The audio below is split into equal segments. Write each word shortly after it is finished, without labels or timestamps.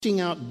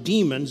out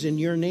demons in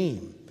your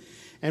name.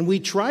 And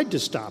we tried to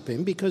stop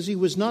him because he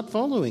was not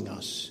following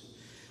us.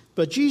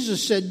 But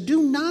Jesus said,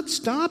 do not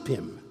stop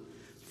him.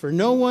 For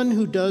no one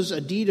who does a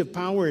deed of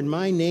power in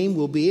my name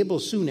will be able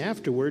soon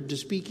afterward to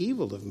speak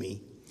evil of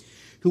me.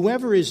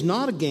 Whoever is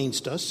not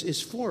against us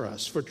is for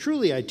us. For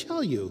truly I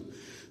tell you,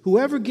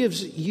 whoever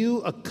gives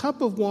you a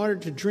cup of water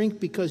to drink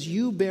because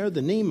you bear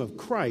the name of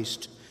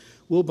Christ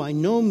will by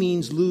no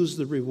means lose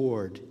the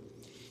reward.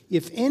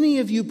 If any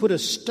of you put a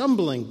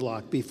stumbling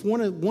block before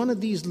one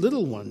of these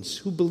little ones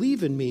who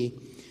believe in me,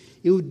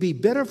 it would be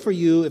better for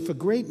you if a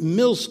great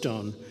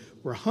millstone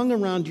were hung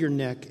around your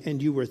neck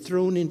and you were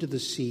thrown into the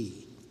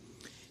sea.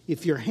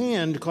 If your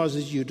hand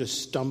causes you to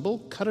stumble,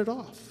 cut it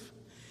off.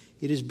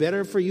 It is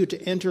better for you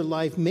to enter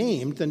life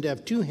maimed than to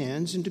have two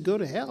hands and to go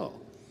to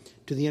hell,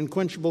 to the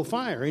unquenchable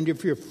fire. And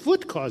if your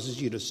foot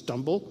causes you to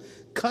stumble,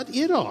 cut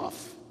it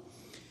off.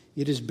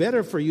 It is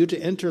better for you to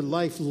enter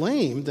life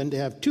lame than to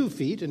have 2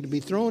 feet and to be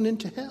thrown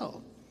into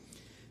hell.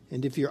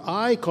 And if your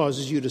eye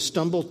causes you to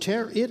stumble,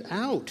 tear it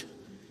out.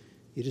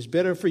 It is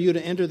better for you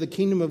to enter the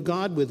kingdom of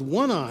God with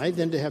 1 eye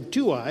than to have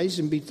 2 eyes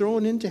and be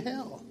thrown into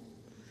hell,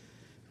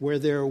 where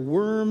their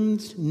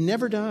worms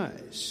never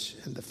dies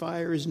and the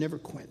fire is never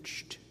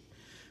quenched.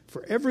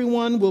 For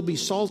everyone will be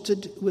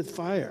salted with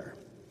fire.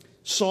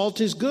 Salt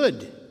is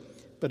good,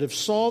 but if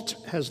salt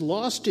has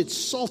lost its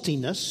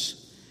saltiness,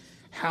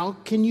 how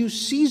can you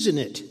season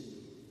it?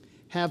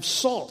 Have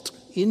salt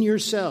in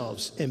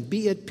yourselves and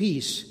be at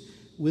peace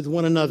with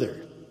one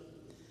another.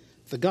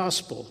 The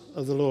gospel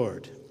of the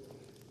Lord.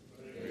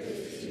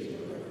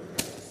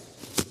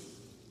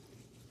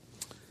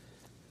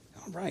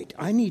 All right,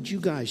 I need you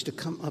guys to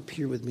come up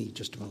here with me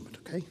just a moment,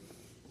 okay?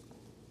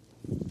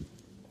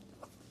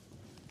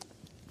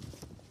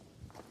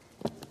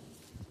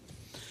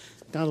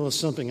 Got a little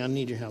something I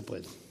need your help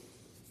with.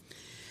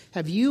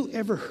 Have you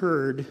ever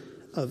heard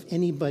of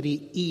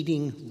anybody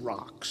eating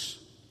rocks?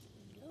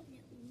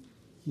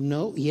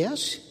 No?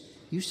 Yes?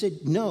 You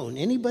said no.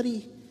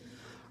 Anybody?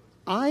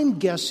 I'm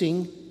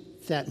guessing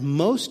that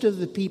most of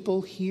the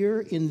people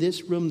here in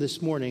this room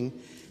this morning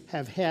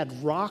have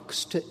had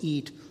rocks to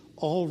eat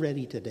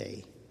already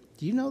today.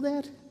 Do you know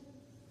that?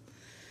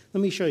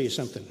 Let me show you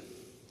something.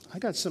 I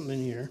got something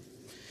in here.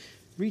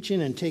 Reach in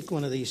and take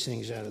one of these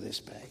things out of this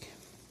bag.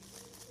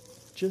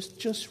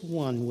 Just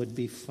one would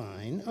be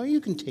fine. Oh,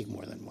 you can take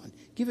more than one.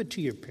 Give it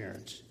to your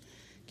parents.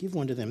 Give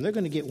one to them. They're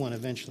going to get one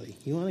eventually.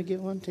 You want to get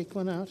one? Take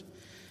one out.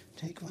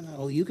 Take one out.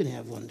 Oh, you can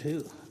have one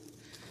too.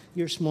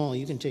 You're small.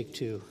 You can take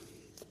 2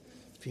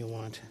 if you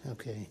want.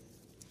 Okay.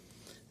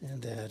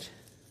 And that.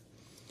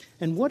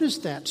 And what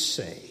does that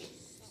say?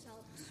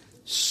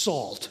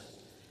 Salt.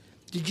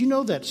 Did you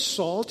know that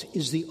salt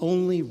is the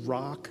only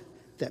rock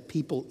that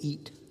people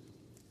eat?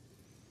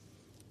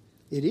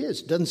 It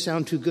is. Doesn't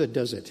sound too good,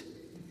 does it?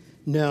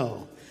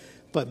 No.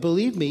 But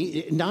believe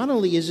me, not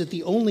only is it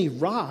the only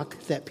rock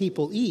that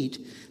people eat,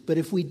 but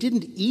if we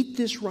didn't eat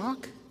this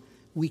rock,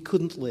 we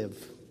couldn't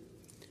live.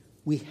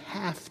 We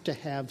have to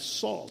have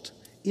salt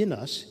in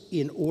us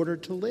in order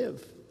to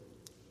live.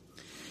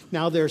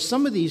 Now, there are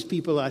some of these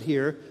people out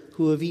here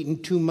who have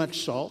eaten too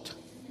much salt,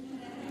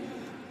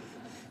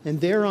 and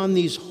they're on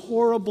these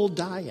horrible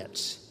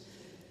diets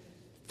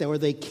where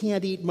they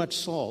can't eat much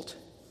salt,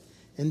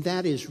 and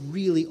that is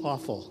really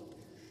awful.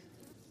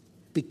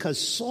 Because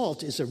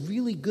salt is a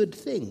really good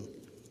thing.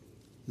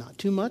 Not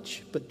too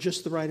much, but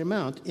just the right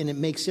amount. And it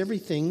makes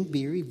everything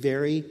very,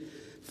 very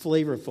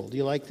flavorful. Do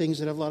you like things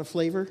that have a lot of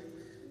flavor?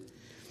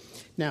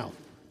 Now,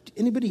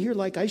 anybody here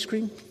like ice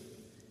cream?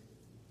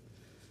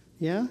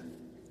 Yeah?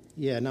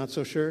 Yeah, not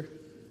so sure?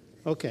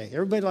 Okay,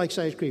 everybody likes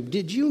ice cream.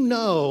 Did you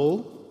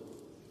know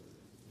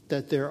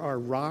that there are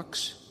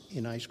rocks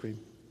in ice cream?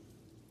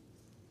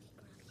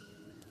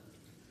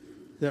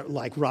 They're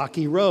like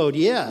Rocky Road,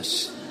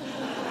 yes.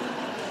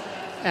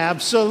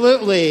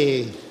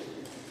 Absolutely.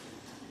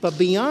 But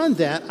beyond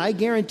that, I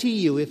guarantee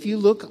you, if you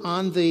look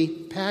on the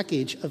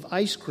package of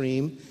ice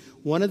cream,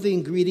 one of the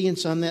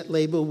ingredients on that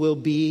label will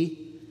be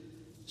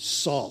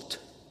salt.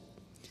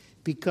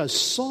 Because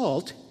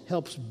salt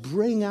helps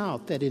bring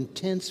out that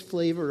intense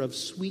flavor of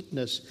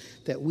sweetness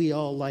that we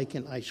all like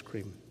in ice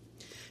cream.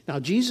 Now,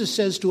 Jesus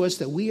says to us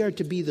that we are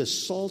to be the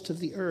salt of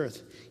the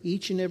earth,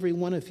 each and every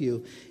one of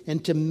you,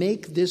 and to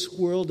make this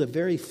world a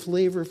very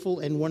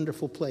flavorful and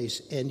wonderful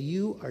place. And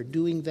you are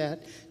doing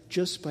that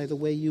just by the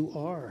way you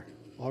are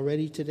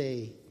already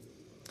today.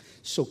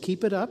 So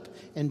keep it up.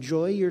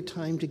 Enjoy your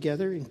time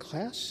together in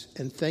class,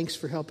 and thanks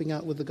for helping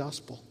out with the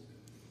gospel.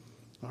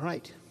 All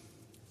right.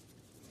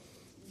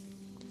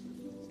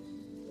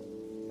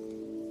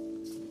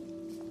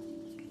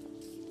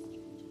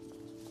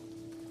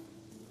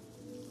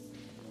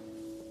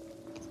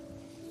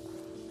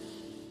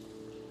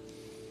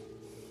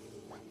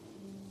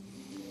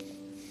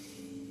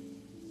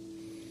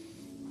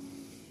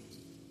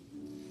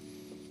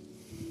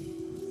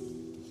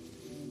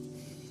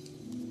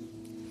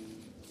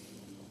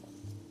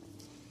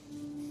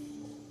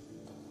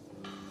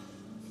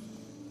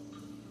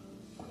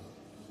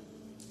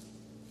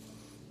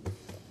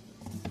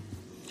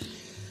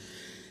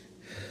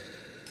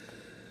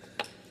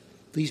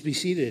 Please be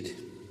seated.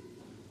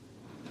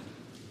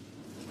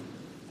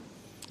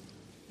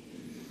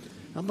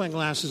 I'll have my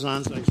glasses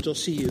on so I can still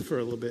see you for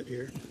a little bit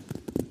here.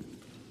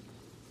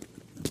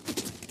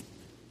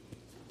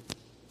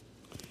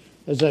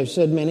 As I've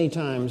said many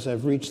times,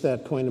 I've reached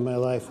that point in my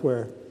life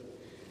where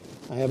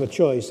I have a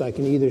choice. I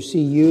can either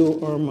see you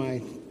or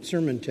my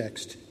sermon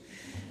text.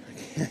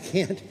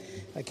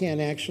 I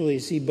can't actually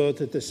see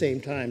both at the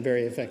same time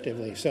very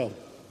effectively. So,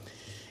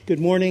 good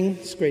morning.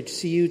 It's great to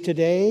see you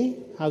today.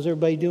 How's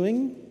everybody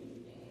doing?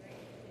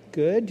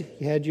 Good.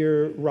 You had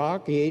your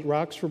rock. You ate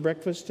rocks for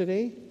breakfast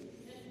today?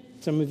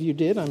 Some of you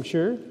did, I'm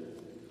sure.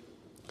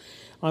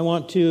 I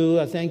want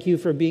to thank you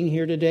for being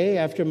here today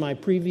after my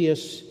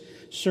previous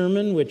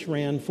sermon, which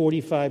ran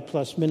 45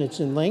 plus minutes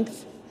in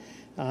length.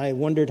 I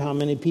wondered how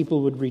many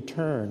people would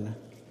return.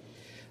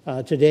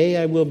 Today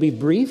I will be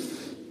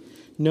brief,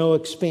 no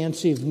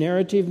expansive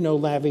narrative, no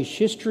lavish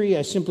history.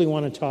 I simply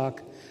want to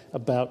talk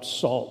about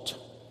salt.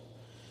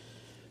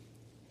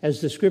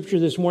 As the scripture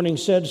this morning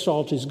said,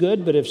 salt is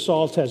good, but if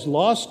salt has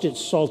lost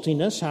its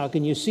saltiness, how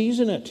can you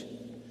season it?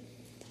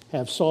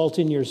 Have salt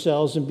in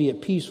yourselves and be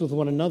at peace with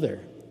one another.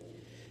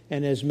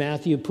 And as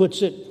Matthew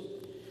puts it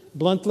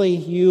bluntly,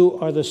 you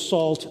are the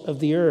salt of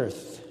the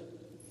earth.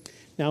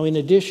 Now, in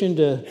addition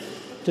to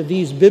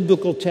these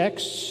biblical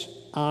texts,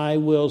 I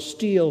will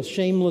steal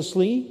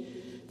shamelessly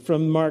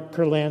from Mark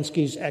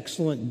Kurlansky's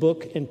excellent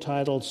book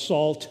entitled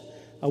Salt,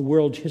 A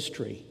World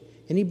History.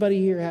 Anybody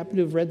here happen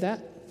to have read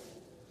that?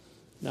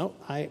 No,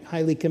 I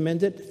highly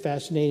commend it.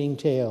 Fascinating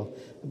tale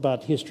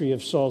about history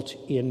of salt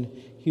in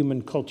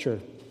human culture.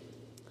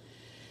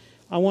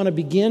 I want to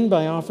begin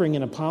by offering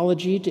an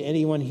apology to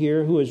anyone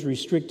here who is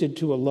restricted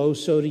to a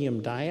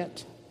low-sodium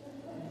diet.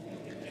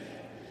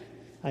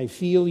 I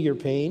feel your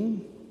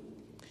pain.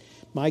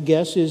 My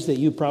guess is that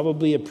you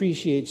probably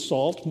appreciate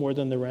salt more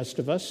than the rest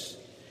of us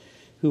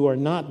who are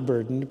not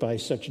burdened by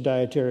such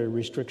dietary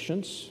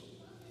restrictions.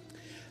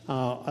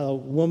 A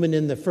woman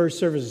in the first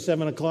service at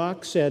 7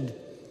 o'clock said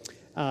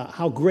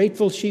how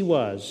grateful she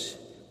was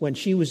when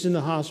she was in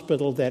the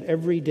hospital that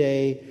every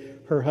day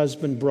her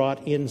husband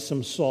brought in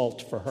some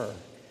salt for her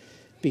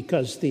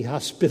because the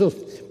hospital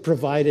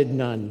provided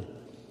none.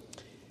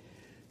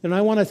 And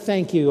I want to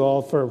thank you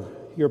all for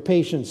your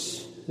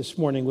patience this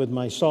morning with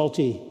my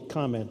salty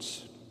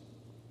comments.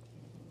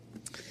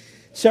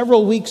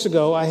 Several weeks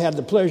ago, I had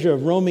the pleasure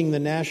of roaming the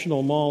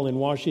National Mall in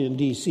Washington,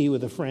 D.C.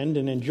 with a friend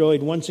and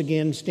enjoyed once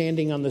again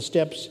standing on the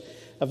steps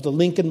of the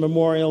Lincoln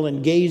Memorial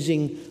and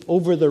gazing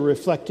over the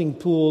reflecting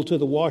pool to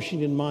the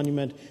Washington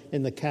Monument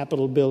and the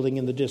Capitol building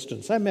in the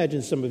distance. I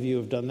imagine some of you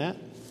have done that.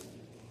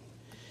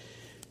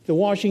 The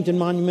Washington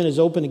Monument is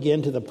open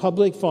again to the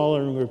public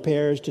following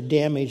repairs to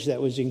damage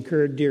that was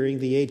incurred during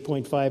the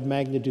 8.5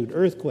 magnitude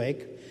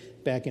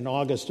earthquake back in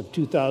August of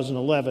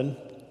 2011.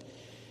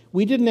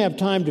 We didn't have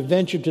time to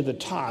venture to the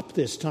top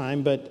this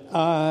time, but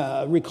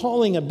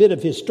recalling a bit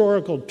of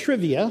historical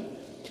trivia,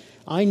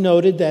 I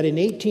noted that in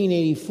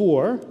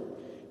 1884,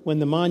 when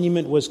the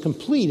monument was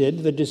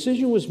completed, the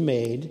decision was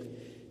made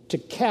to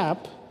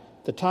cap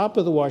the top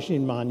of the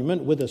Washington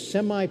Monument with a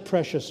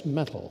semi-precious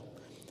metal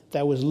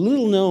that was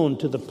little known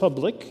to the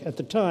public at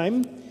the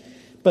time,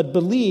 but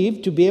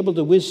believed to be able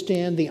to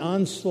withstand the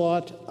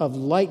onslaught of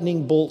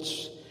lightning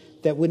bolts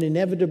that would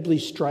inevitably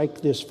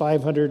strike this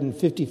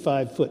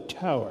 555-foot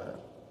tower.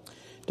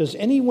 Does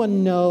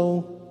anyone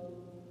know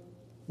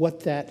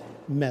what that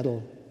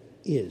metal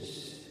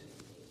is?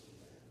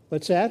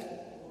 What's that?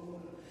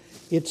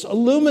 It's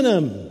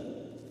aluminum.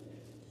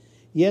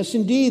 Yes,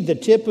 indeed, the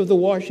tip of the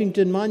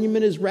Washington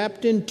Monument is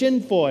wrapped in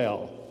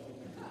tinfoil.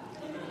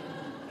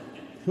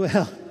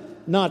 Well,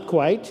 not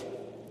quite.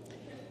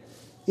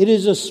 It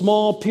is a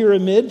small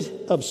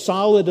pyramid of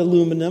solid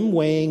aluminum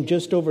weighing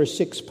just over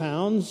 6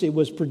 pounds. It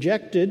was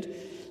projected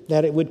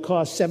that it would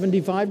cost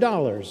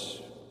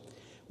 $75.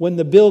 When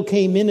the bill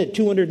came in at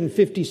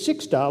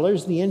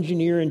 $256, the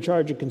engineer in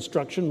charge of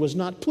construction was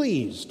not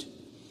pleased.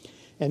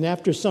 And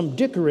after some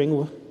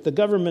dickering, the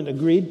government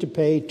agreed to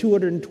pay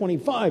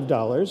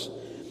 $225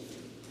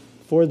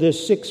 for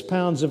this 6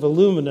 pounds of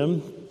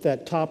aluminum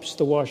that tops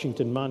the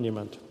Washington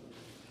Monument.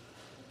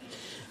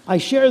 I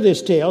share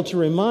this tale to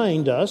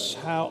remind us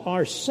how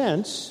our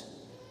sense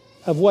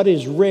of what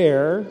is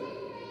rare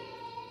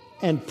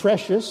and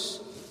precious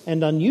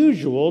and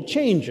unusual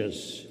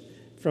changes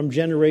from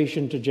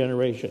generation to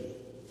generation.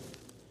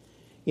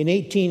 In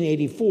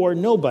 1884,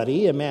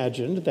 nobody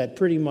imagined that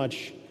pretty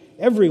much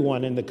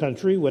everyone in the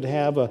country would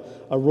have a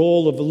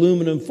roll of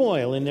aluminum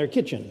foil in their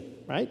kitchen,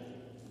 right?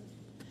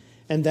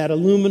 And that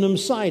aluminum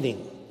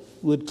siding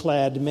would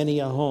clad many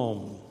a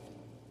home.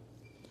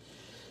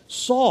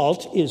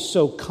 Salt is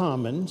so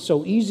common,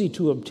 so easy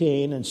to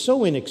obtain, and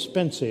so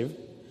inexpensive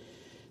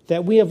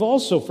that we have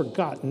also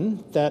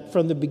forgotten that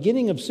from the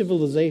beginning of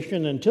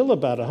civilization until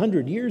about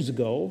 100 years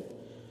ago,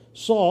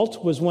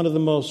 salt was one of the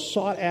most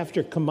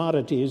sought-after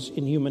commodities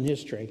in human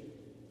history.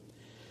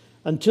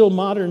 Until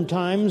modern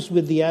times,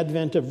 with the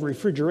advent of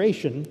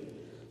refrigeration,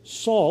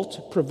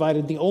 salt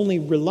provided the only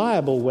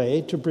reliable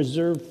way to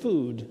preserve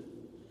food.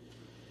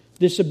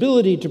 This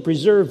ability to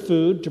preserve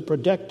food, to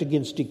protect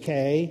against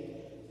decay,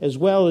 as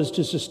well as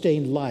to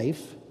sustain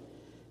life,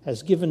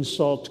 has given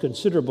salt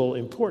considerable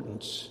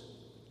importance.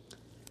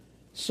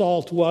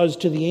 Salt was,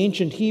 to the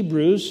ancient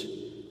Hebrews,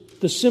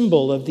 the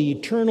symbol of the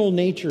eternal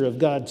nature of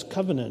God's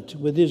covenant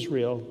with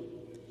Israel.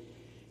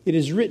 It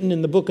is written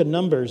in the book of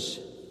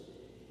Numbers,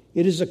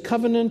 "It is a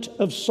covenant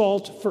of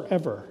salt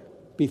forever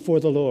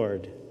before the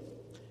Lord."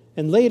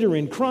 And later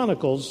in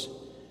Chronicles,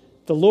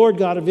 the Lord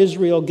God of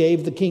Israel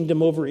gave the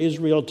kingdom over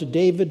Israel to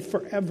David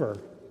forever,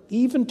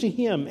 even to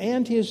him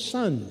and his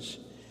sons,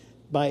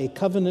 by a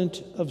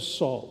covenant of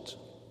salt.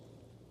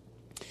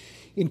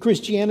 In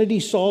Christianity,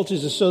 salt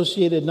is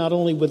associated not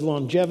only with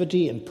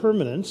longevity and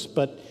permanence,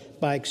 but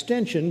by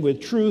extension with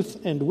truth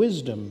and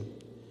wisdom.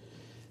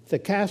 The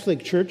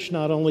Catholic Church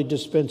not only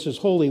dispenses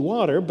holy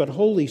water, but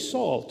holy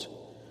salt,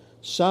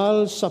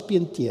 sal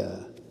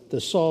sapientia,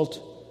 the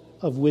salt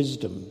of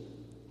wisdom.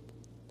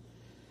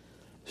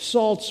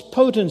 Salt's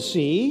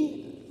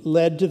potency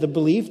led to the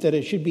belief that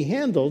it should be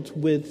handled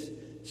with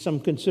some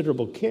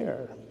considerable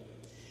care.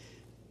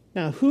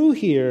 Now, who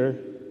here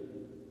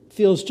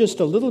feels just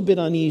a little bit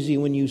uneasy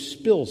when you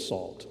spill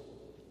salt?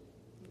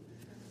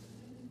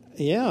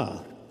 Yeah.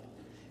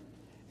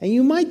 And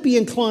you might be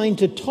inclined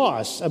to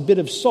toss a bit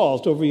of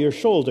salt over your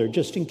shoulder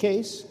just in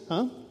case,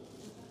 huh?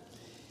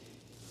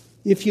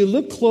 If you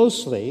look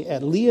closely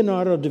at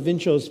Leonardo da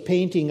Vinci's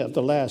painting of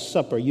the Last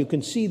Supper, you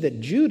can see that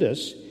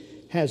Judas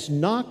has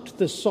knocked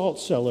the salt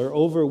cellar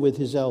over with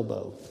his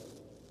elbow.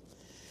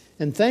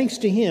 And thanks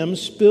to him,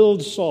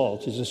 spilled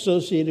salt is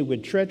associated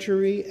with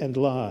treachery and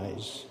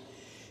lies.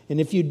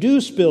 And if you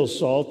do spill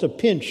salt, a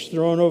pinch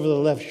thrown over the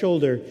left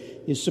shoulder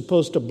is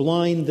supposed to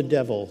blind the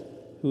devil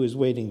who is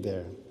waiting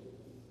there.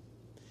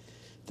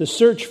 The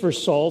search for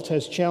salt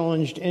has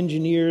challenged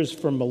engineers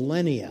for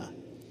millennia.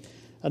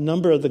 A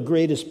number of the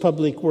greatest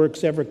public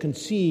works ever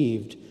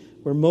conceived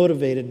were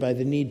motivated by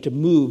the need to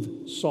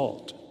move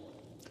salt.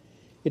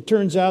 It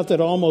turns out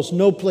that almost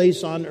no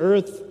place on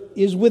earth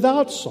is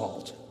without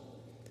salt.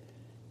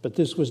 But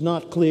this was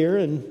not clear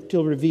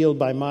until revealed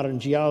by modern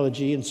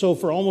geology, and so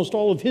for almost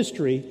all of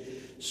history,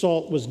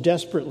 salt was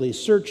desperately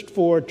searched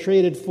for,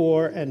 traded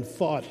for, and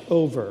fought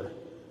over.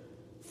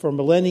 For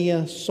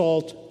millennia,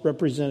 salt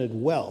represented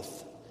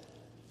wealth.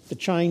 The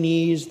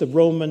Chinese, the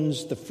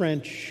Romans, the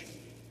French,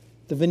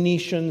 the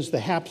Venetians, the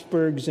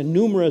Habsburgs, and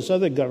numerous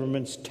other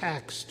governments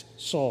taxed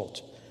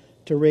salt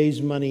to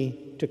raise money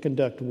to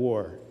conduct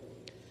war.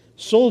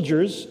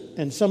 Soldiers,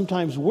 and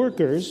sometimes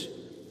workers,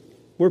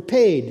 were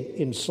paid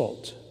in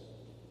salt.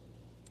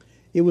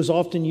 It was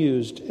often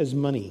used as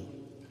money.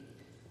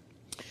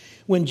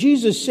 When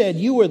Jesus said,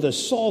 "You are the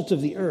salt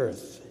of the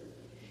earth,"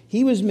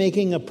 he was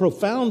making a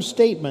profound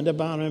statement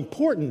about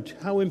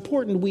how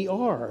important we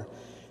are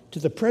to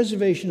the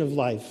preservation of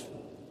life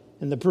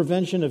and the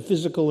prevention of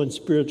physical and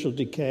spiritual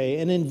decay,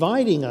 and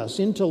inviting us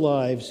into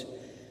lives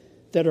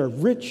that are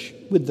rich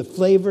with the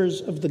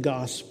flavors of the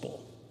gospel: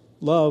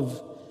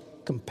 love,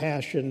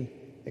 compassion,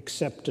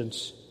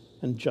 acceptance,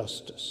 and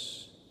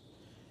justice.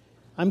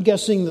 I'm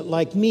guessing that,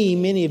 like me,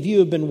 many of you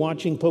have been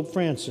watching Pope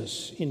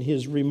Francis in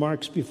his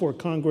remarks before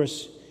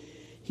Congress,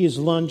 his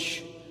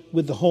lunch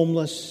with the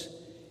homeless,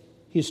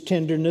 his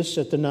tenderness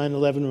at the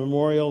 9/11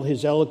 memorial,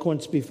 his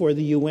eloquence before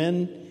the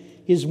UN,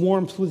 his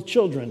warmth with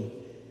children,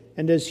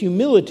 and his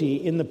humility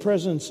in the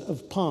presence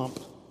of pomp.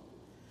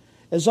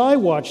 As I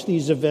watched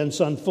these events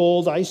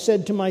unfold, I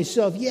said to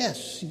myself,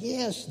 yes,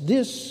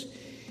 this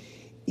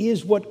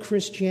is what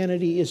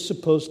Christianity is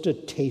supposed to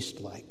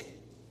taste like.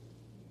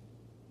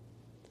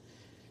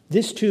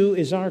 This, too,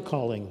 is our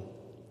calling.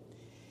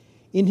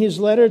 In his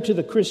letter to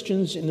the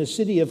Christians in the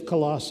city of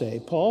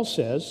Colossae, Paul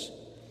says,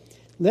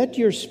 "Let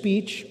your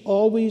speech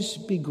always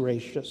be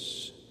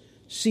gracious,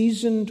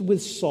 seasoned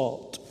with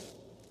salt,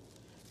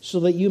 so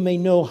that you may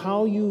know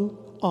how you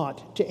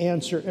ought to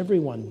answer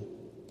everyone.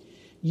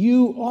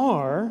 You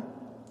are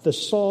the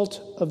salt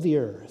of the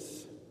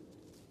earth."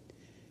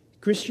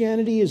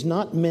 Christianity is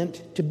not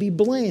meant to be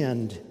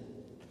bland.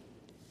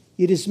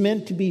 It is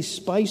meant to be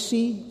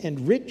spicy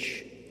and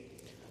rich,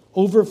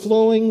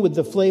 overflowing with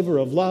the flavor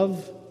of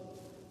love,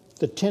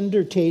 the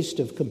tender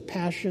taste of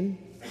compassion,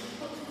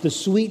 the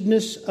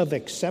sweetness of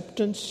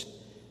acceptance,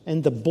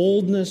 and the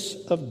boldness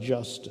of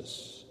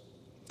justice.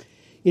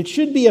 It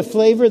should be a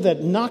flavor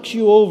that knocks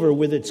you over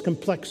with its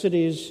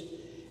complexities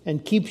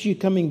and keeps you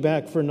coming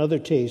back for another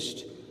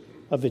taste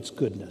of its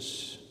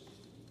goodness.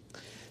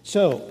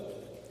 So,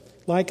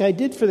 like I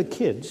did for the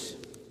kids,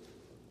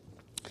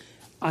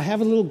 I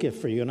have a little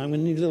gift for you, and I'm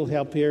going to need a little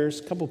help here. There's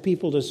a couple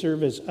people to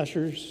serve as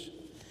ushers.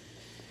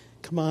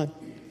 Come on,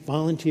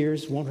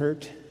 volunteers, won't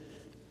hurt.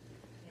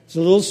 There's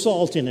a little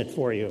salt in it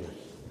for you.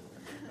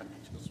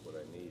 Just what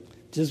I need.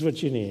 Just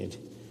what you need.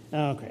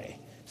 Okay.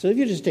 So if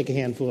you just take a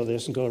handful of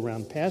this and go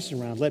around, pass it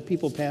around, let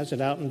people pass it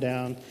out and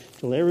down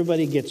till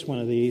everybody gets one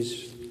of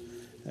these.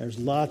 There's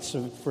lots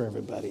of for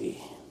everybody.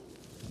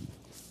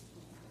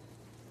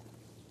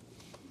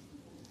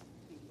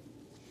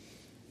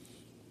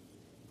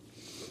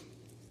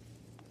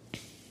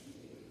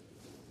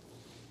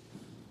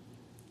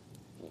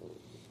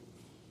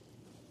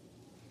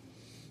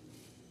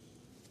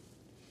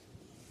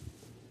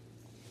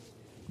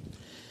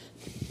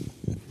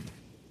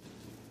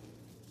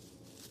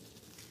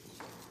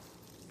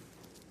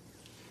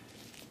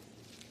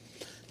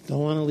 Don't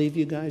want to leave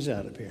you guys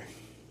out of here.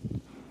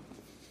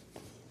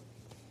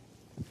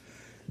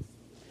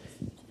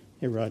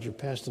 Hey, Roger,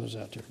 pass those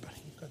out to everybody.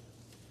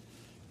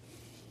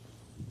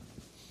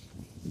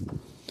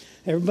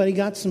 Everybody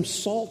got some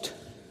salt?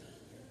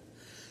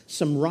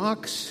 Some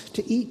rocks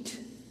to eat?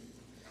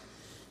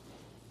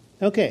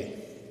 Okay.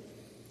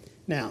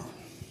 Now,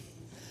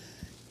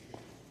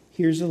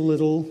 here's a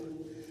little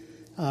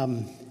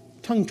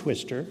tongue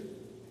twister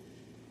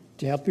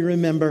to help you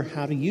remember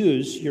how to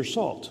use your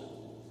salt.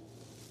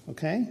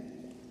 Okay?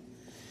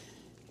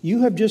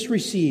 You have just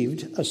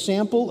received a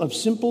sample of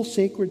simple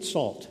sacred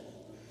salt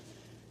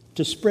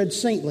to spread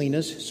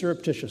saintliness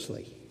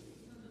surreptitiously.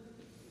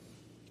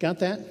 Got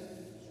that?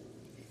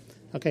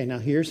 Okay, now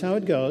here's how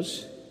it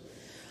goes.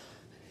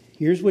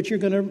 Here's what you're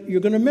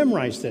gonna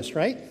memorize this,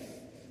 right?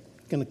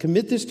 Gonna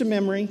commit this to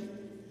memory.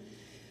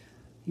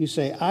 You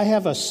say, I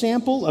have a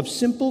sample of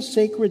simple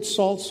sacred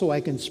salt so I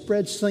can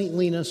spread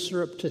saintliness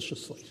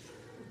surreptitiously.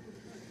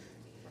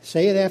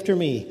 Say it after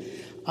me.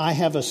 I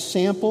have a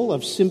sample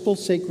of simple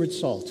sacred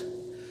salt.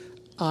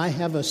 I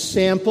have a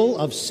sample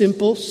of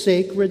simple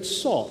sacred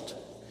salt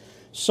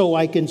so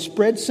I can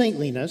spread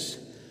saintliness,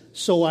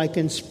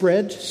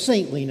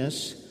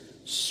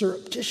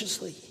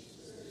 surreptitiously.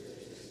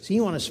 See,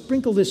 you want to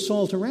sprinkle this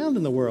salt around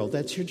in the world.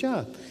 That's your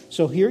job.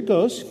 So here it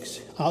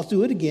goes. I'll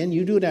do it again.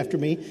 You do it after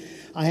me.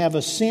 I have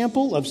a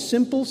sample of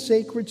simple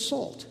sacred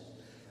salt.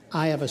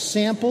 I have a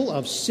sample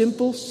of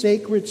simple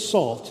sacred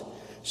salt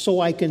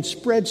so I can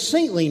spread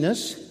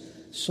saintliness,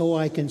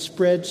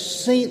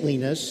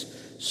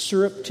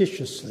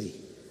 surreptitiously.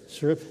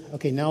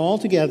 Okay, now all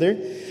together.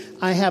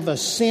 I have a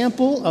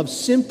sample of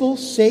simple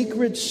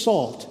sacred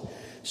salt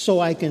so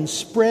I can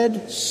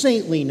spread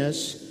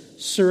saintliness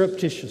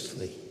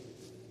surreptitiously.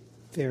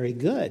 Very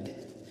good.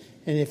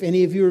 And if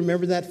any of you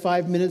remember that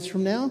 5 minutes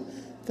from now,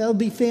 that'll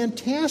be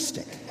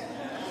fantastic.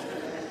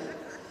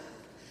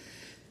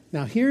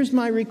 Now, here's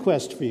my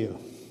request for you.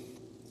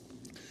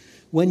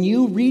 When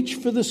you reach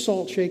for the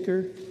salt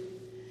shaker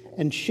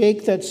and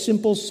shake that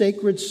simple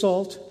sacred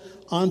salt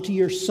onto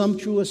your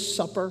sumptuous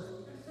supper,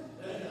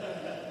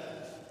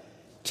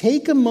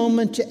 take a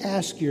moment to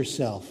ask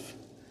yourself,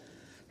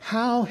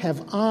 how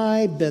have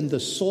I been the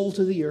salt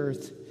of the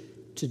earth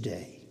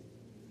today?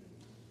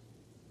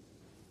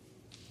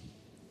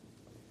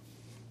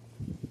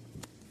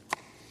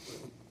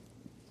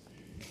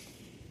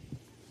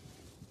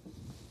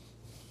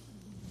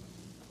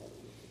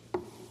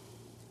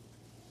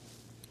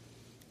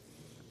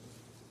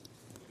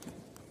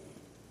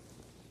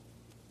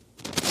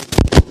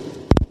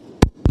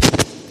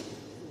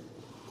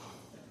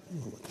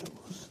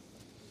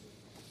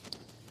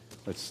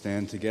 Let's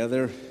stand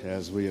together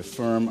as we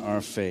affirm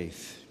our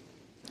faith,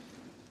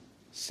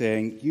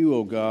 saying, You,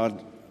 O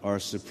God, are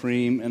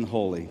supreme and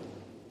holy.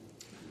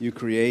 You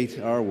create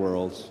our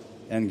world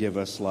and give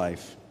us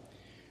life.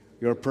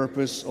 Your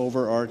purpose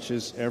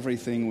overarches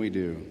everything we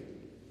do.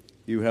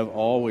 You have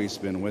always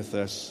been with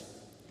us.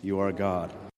 You are God.